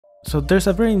So there's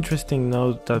a very interesting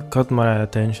node that caught my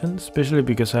attention, especially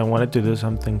because I wanted to do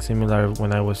something similar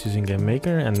when I was using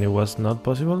GameMaker and it was not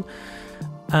possible.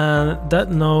 And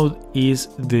that node is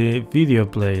the video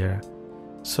player.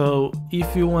 So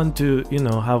if you want to,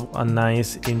 have a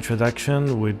nice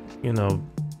introduction with,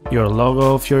 your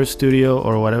logo of your studio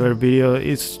or whatever video,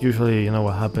 it's usually,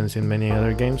 what happens in many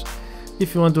other games.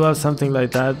 If you want to add something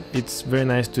like that, it's very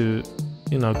nice to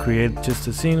create just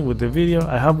a scene with the video.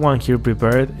 I have one here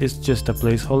prepared, it's just a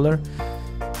placeholder,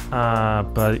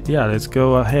 but yeah, let's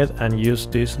go ahead and use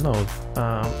this node.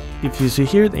 If you see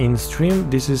here in stream,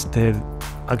 this is the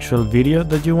actual video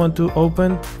that you want to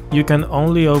open. You can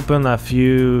only open a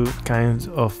few kinds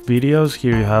of videos.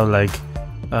 Here you have like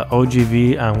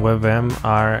OGV and WebM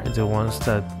are the ones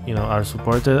that are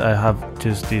supported. I have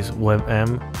just this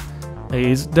WebM.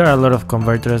 There are a lot of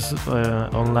converters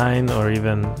online or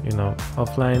even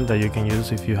offline that you can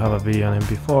use if you have a video on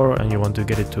MP4 and you want to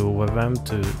get it to WebM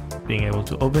to being able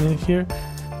to open it here.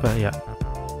 But yeah,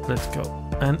 let's go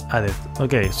and add it.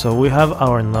 Okay, so we have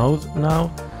our node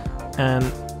now, and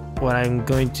what I'm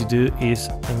going to do is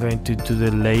I'm going to do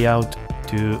the layout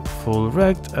to full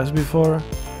rect as before.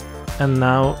 And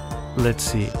now let's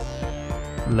see,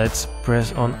 let's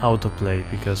press on autoplay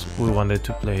because we want it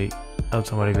to play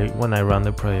automatically when I run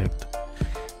the project.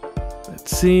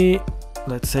 Let's see,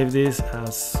 let's save this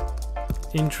as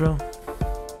intro,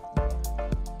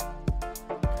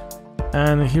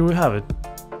 and here we have it.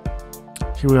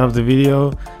 Here we have the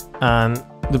video, and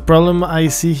the problem I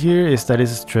see here is that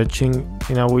it's stretching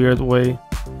in a weird way,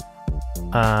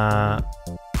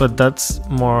 but that's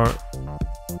more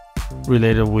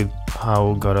related with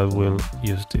how Godot will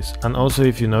use this. And also,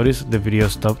 if you notice, the video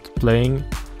stopped playing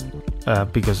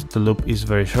because the loop is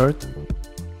very short.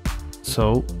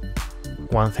 So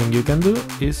one thing you can do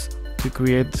is to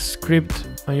create a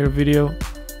script on your video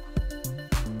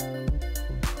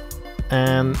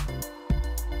and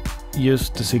use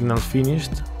the signal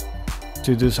finished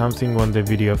to do something when the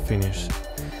video finished.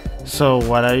 So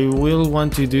what I will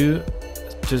want to do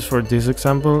just for this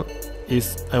example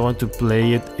is I want to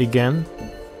play it again.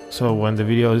 So when the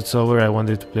video is over, I want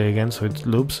it to play again, so it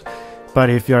loops. But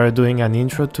if you are doing an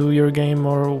intro to your game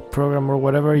or program or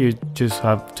whatever, you just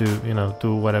have to,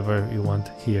 do whatever you want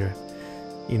here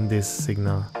in this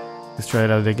signal. Let's try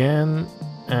it out again,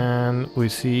 and we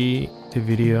see the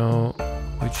video,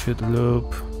 which should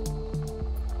loop.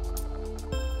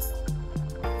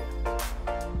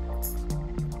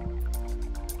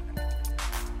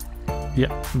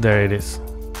 Yeah, there it is.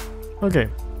 Okay,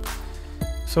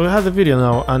 so we have the video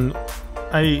now, and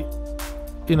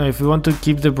if you want to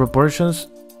keep the proportions,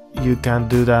 you can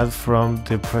do that from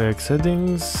the project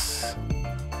settings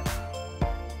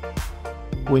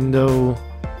window,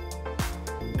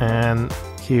 and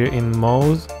here in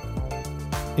mode,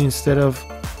 instead of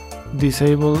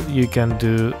disable, you can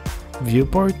do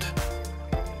viewport,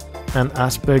 and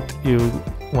aspect you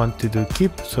want to do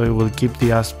keep, so it will keep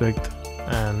the aspect.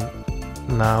 And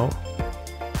now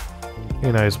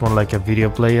it's more like a video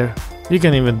player. You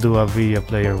can even do a video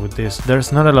player with this.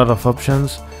 There's not a lot of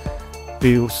options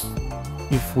because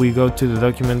if we go to the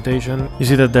documentation, you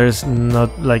see that there's not,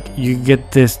 like, you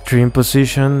get the stream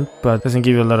position, but it doesn't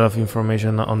give you a lot of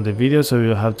information on the video, so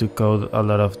you have to code a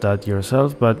lot of that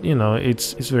yourself. But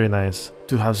it's very nice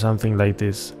to have something like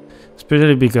this,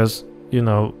 especially because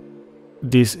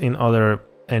this in other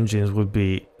engines would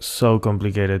be so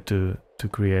complicated to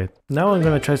create. Now I'm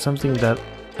gonna try something that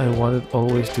I wanted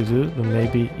always to do, but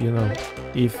maybe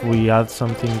if we add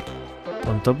something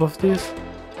on top of this.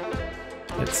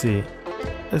 Let's see,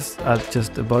 let's add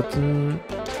just a button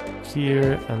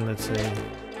here, and let's say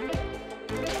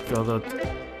Godot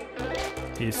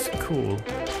is cool.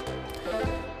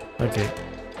 Okay,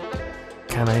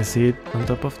 can I see it on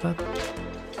top of that?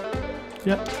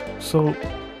 Yeah. So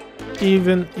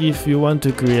even if you want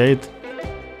to create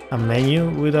a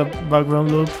menu with a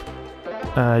background loop,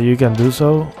 you can do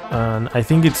so, and I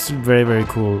think it's very, very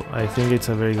cool. I think it's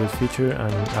a very good feature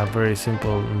and a very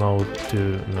simple node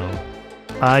to know.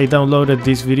 I downloaded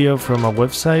this video from a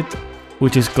website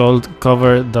which is called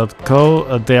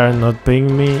cover.co. They are not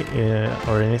paying me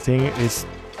or anything. It's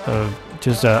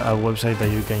just a website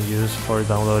that you can use for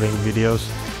downloading videos.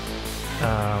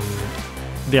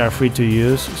 They are free to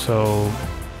use, so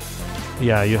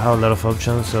yeah, you have a lot of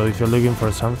options. So if you're looking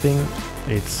for something,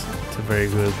 it's a very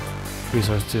good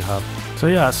resource to have. So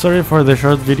yeah, sorry for the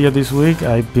short video this week.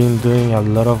 I've been doing a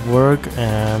lot of work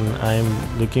and I'm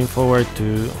looking forward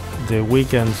to the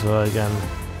weekend so I can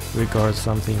record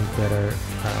something better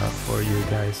for you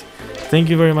guys. Thank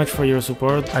you very much for your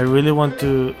support. I really want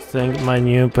to thank my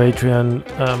new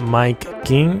Patreon, Mike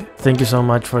King. Thank you so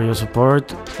much for your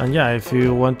support. And yeah, if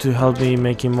you want to help me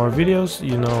making more videos,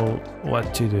 you know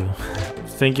what to do.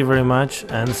 Thank you very much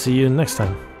and see you next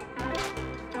time.